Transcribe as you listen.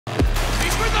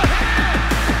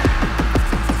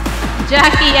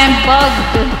Jackie, I'm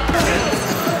bugged.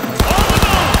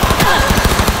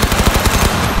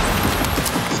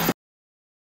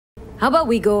 How about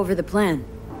we go over the plan?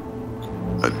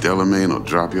 A Delamain will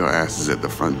drop your asses at the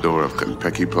front door of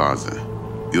Konpeki Plaza.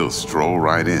 You'll stroll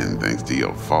right in thanks to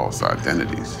your false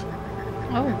identities.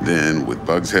 Oh. Then, with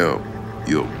Bug's help,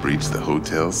 you'll breach the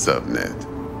hotel subnet.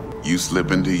 You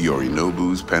slip into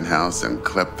Yorinobu's penthouse and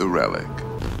clep the relic.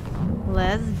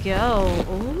 Let's go.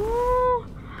 Ooh.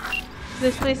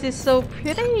 This place is so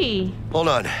pretty. Hold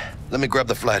on. Let me grab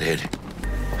the flathead.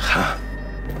 Huh.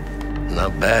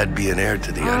 Not bad being heir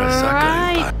to the Arasaka.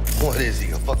 Right. What is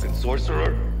he, a fucking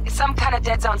sorcerer? Some kind of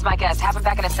dead zone's my guess. Have him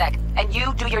back in a sec. And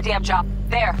you do your damn job.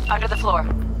 There, under the floor.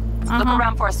 Look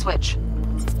around for a switch.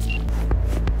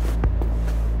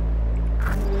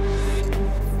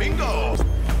 Bingo!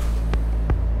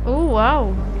 Oh,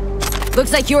 wow.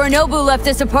 Looks like Yorinobu left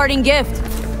us a parting gift.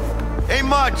 Ain't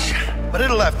much, but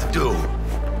it'll have to do.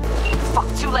 Fuck,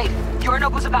 too late.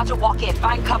 Yorinobu's about to walk in.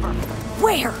 Find cover.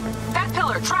 Where? That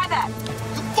pillar, try that.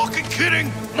 You fucking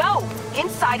kidding? No,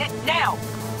 inside it now.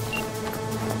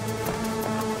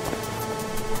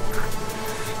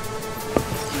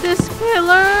 This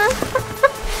pillar.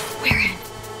 We're in.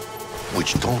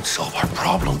 Which don't solve our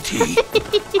problem, T.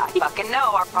 I fucking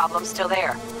know our problem's still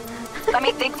there. Let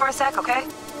me think for a sec, okay?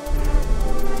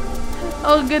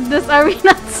 Oh goodness, are we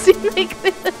not seeing like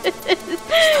this?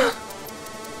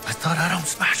 I thought Atom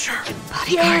Smasher.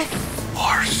 Bodyguard.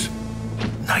 Horse.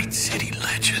 Night City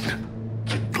legend.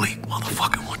 Bleak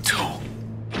motherfucking one too.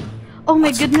 Oh my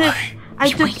What's the goodness. play? I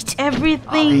took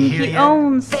everything he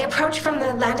owns. They approach from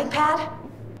the landing pad?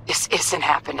 This isn't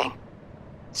happening.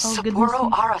 Oh, Saburo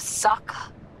goodness. Arasaka.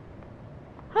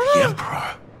 The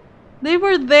Emperor. They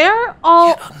were there all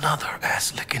Yet another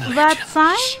ass-licking legend. that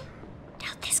time?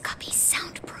 Doubt this copy's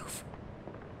soundproof.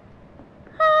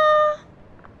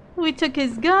 We took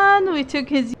his gun, we took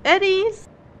his eddies.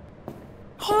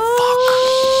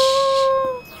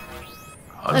 Oh,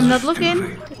 fuck. I'm not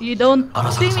looking. You don't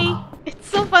see me. It's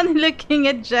so funny looking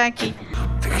at Jackie.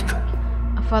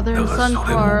 A father and son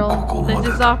quarrel. This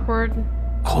is awkward.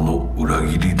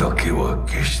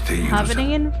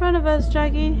 Happening in front of us,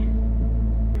 Jackie.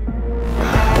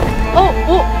 Oh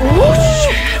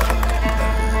shit!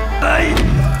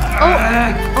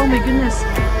 Oh my goodness.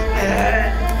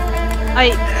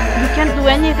 We can't do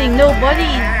anything. Nobody.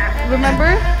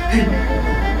 Remember?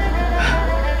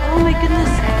 Oh my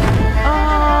goodness.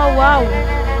 Oh wow.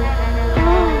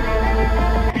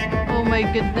 Oh my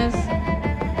goodness.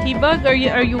 T-Bug,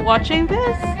 are you watching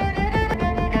this?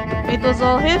 It was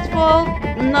all his fault,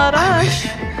 not us.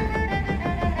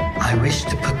 I wish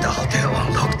to put the hotel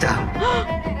on lockdown.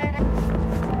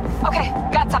 Okay,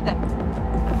 got something.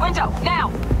 Window, now!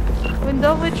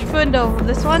 Window? Which window?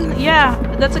 This one? Yeah,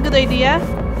 that's a good idea.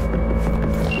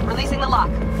 Releasing the lock.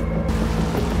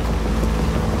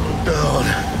 Down.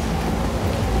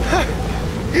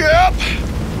 Yep!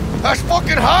 That's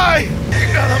fucking high!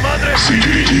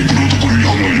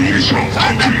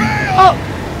 Oh!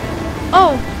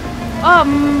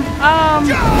 Ah!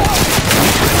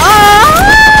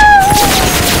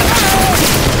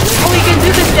 Oh, we can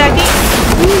do this, Jackie!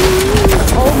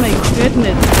 Oh my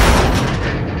goodness.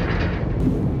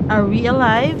 Are we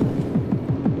alive?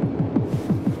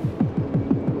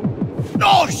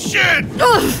 Oh shit!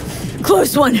 Ugh,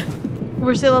 close one.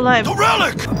 We're still alive. The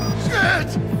relic!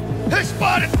 Shit! They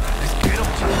spotted!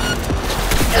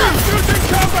 Using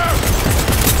cover!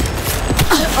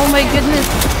 Oh my goodness.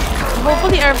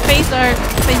 Hopefully our faces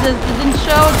didn't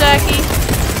show, Jackie.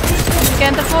 We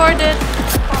can't afford it.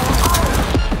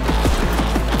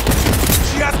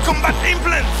 She has combat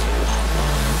implants!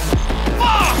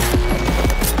 Fuck!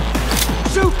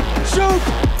 Shoot! Shoot!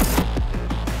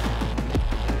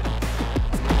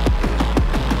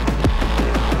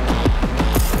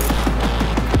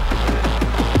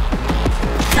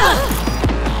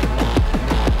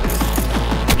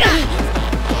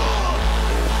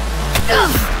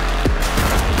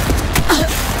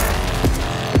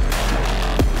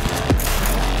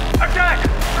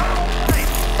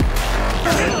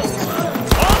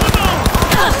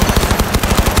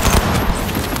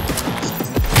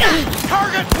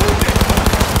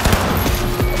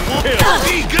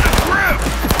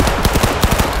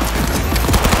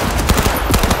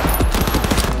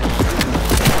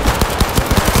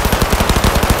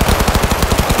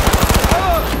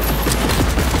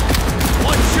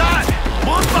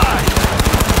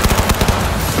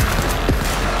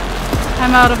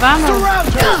 I'm out of ammo.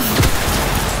 Surround her!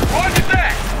 Roger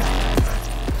that!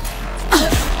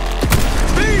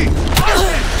 Speed!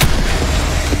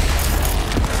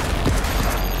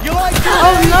 You like that?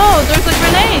 Oh no, there's a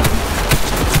grenade!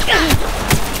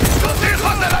 ¡Los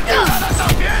hijos de la chingada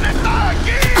también están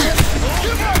aquí!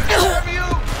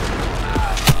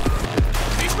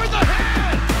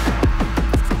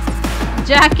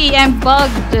 Jackie, I'm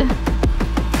bugged.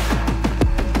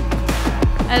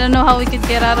 I don't know how we could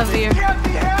get out of here.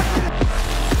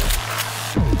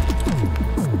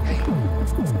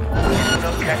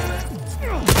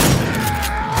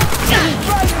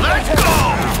 Let's go!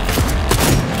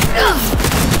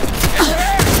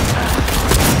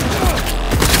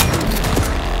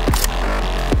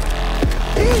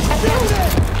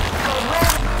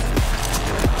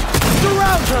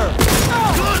 Surround her!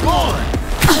 Good boy!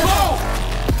 Go!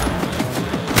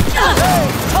 Hey,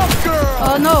 tough girl!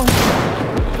 Oh no!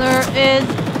 There is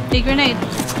a grenade.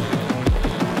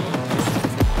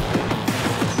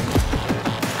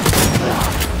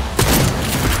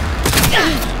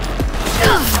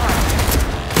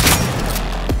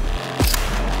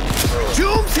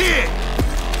 Doom's here!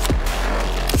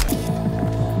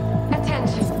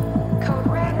 Attention. Code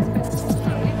red has been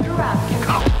distributed throughout.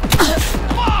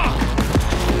 Fuck!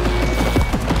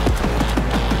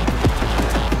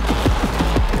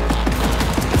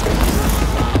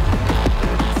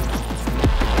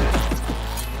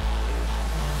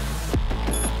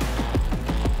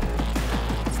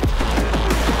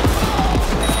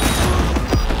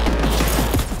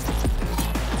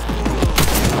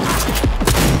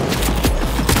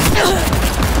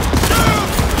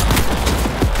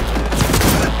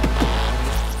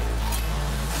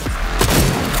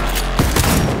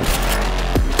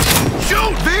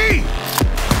 Shoot, V!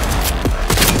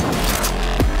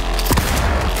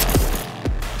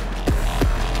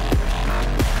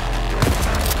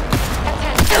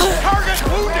 Attention. Target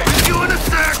wounded! Get you in a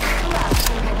sec!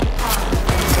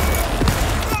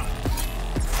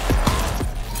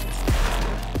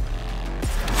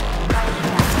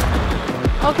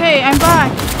 Okay, I'm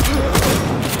back.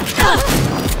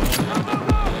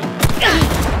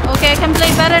 Okay, I can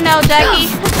play better now, Jackie.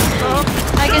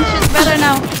 I can shoot better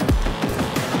now.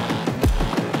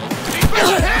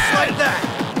 Just like that!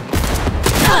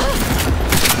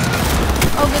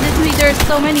 Oh goodness me, there's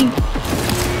so many.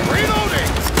 Reloading!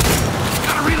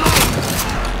 Gotta reload!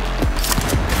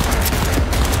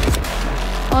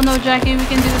 Oh no, Jackie, we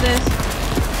can do this.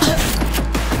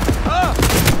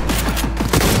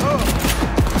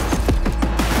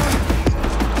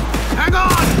 Hang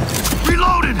on!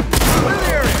 Reloading! Clear the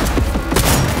area!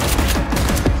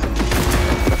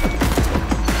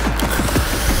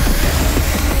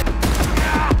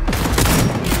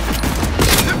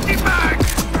 Empty mag!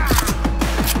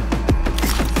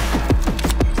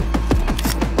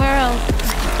 Where else?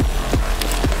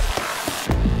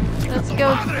 Let's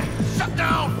go. Padre, shut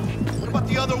down! What about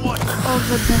the other one? Oh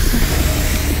goodness.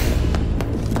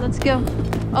 Let's go.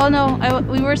 Oh no,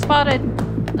 we were spotted.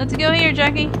 Let's go here,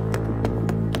 Jackie.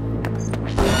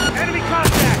 Enemy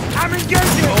contact! I'm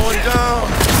engaging! Going down!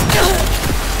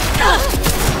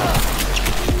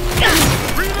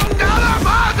 ¡Chingada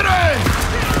madre!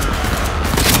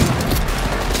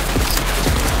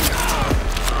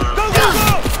 Go, go,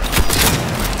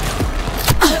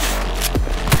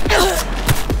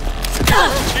 go!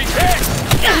 She's hit!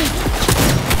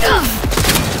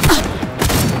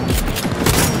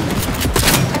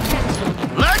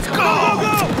 Let's go!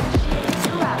 Go,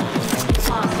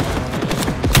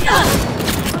 go!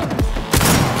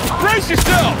 Brace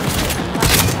yourself!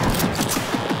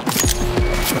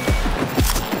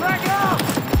 Back out!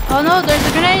 Oh no, there's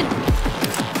a grenade.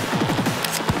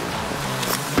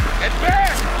 Get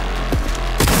back!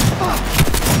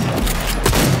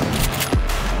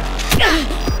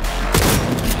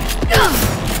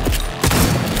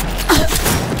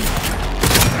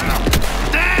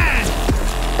 Dan!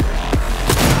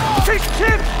 Take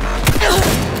tip!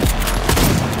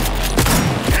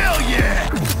 Hell yeah!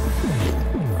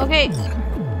 Okay.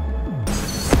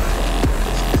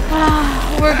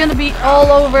 We're gonna be all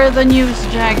over the news,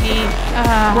 Jackie.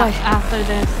 After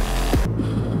this.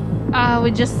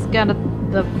 We just got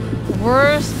the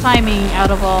worst timing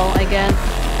out of all, I guess.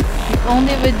 If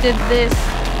only we did this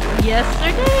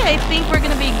yesterday, I think we're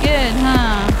gonna be good,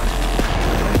 huh?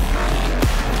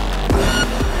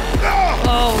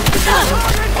 Oh,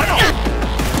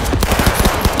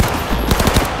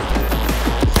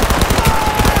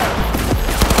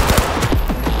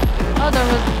 oh, there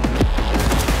was.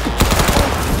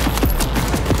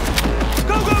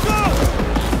 Go, go, go!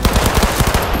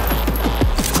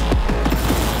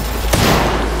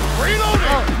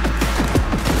 Reloading!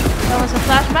 There was a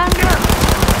flashbang.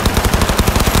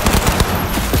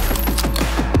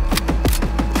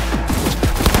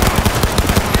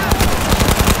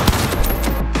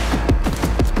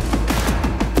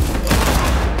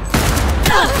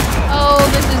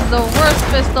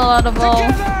 pistol out of all.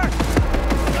 Together!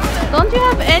 Don't you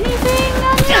have anything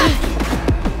on you?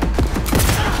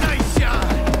 Nice shot.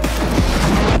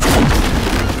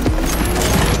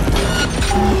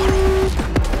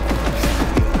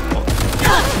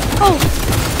 Oh!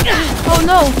 Oh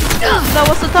no! That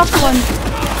was a tough one.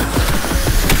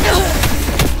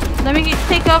 Let me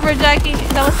take cover, Jackie.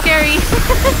 That was scary.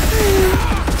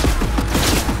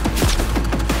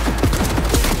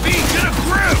 B, get a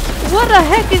grip! What the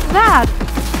heck is that?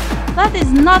 That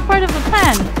is not part of the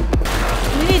plan.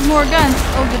 We need more guns.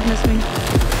 Oh goodness me.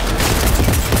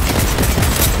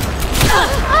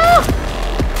 Ah!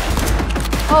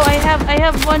 Oh, I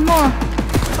have one more.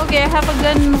 Okay, I have a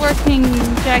gun working,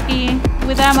 Jackie,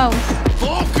 with ammo.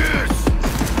 Focus!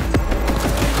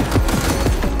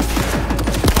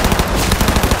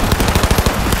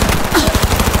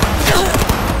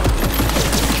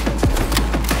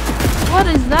 What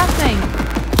is that thing?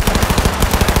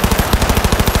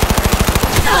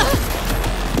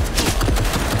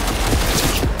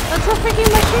 That's a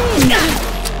freaking machine!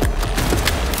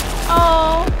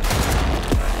 Oh!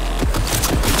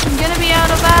 I'm gonna be out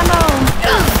of ammo!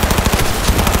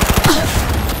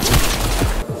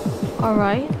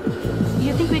 Alright.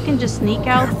 You think we can just sneak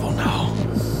out? Careful now.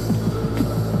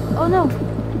 Oh no!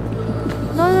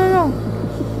 No, no,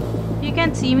 no! You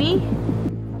can't see me?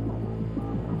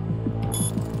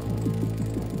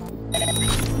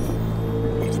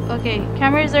 Okay,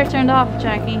 cameras are turned off,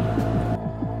 Jackie.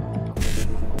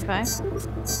 Okay.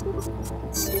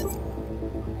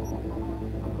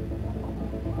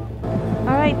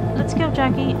 Alright, let's go,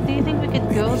 Jackie. Do you think we could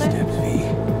go there? Steps, V.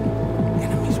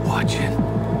 Enemies watching.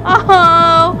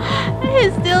 Oh!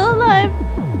 He's still alive!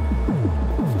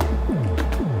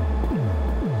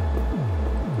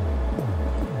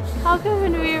 How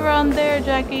can we run there,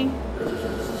 Jackie?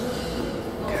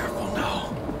 Careful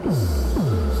now.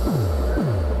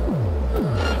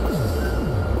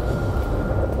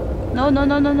 No, no,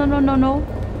 no, no, no, no, no, no.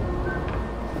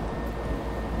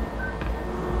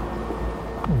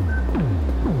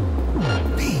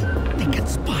 B, they can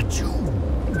spot you.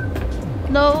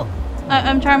 No,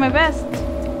 I'm trying my best.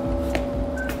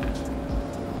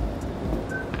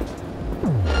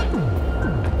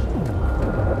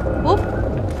 Whoop.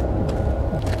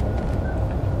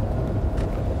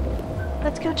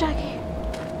 Let's go, Jackie.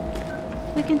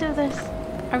 We can do this.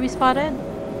 Are we spotted?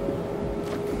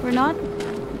 We're not?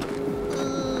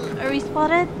 Are we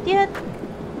spotted yet?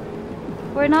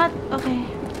 We're not? Okay.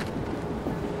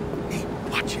 Hey,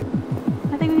 watch it.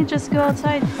 I think we can just go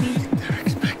outside, please. They're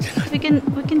expecting us. We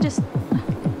can just...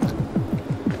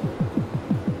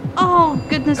 Oh,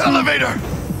 goodness me. Elevator!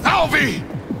 Alvy!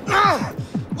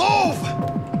 Move!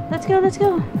 Let's go, let's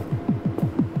go.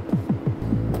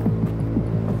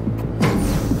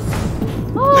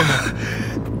 Oh!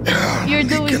 You're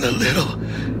doing... Weaken a little.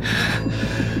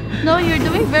 No, you're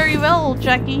doing very well,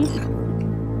 Jackie.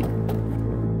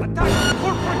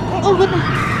 Oh, goodness.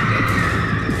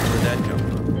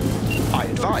 I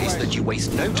advise that you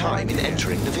waste no time in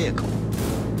entering the vehicle.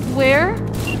 Where?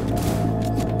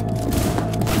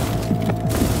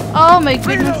 Oh my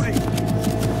goodness.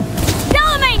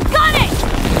 Delamain, got it!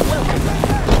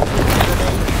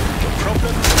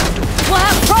 We'll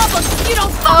have problems if you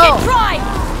don't fucking drive!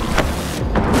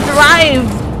 Drive!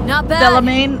 Not bad.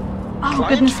 Delamain. Oh Client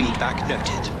goodness. feedback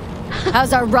noted.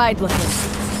 How's our ride looking?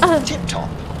 Tip top.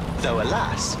 Though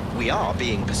alas, we are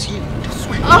being pursued.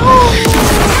 Oh!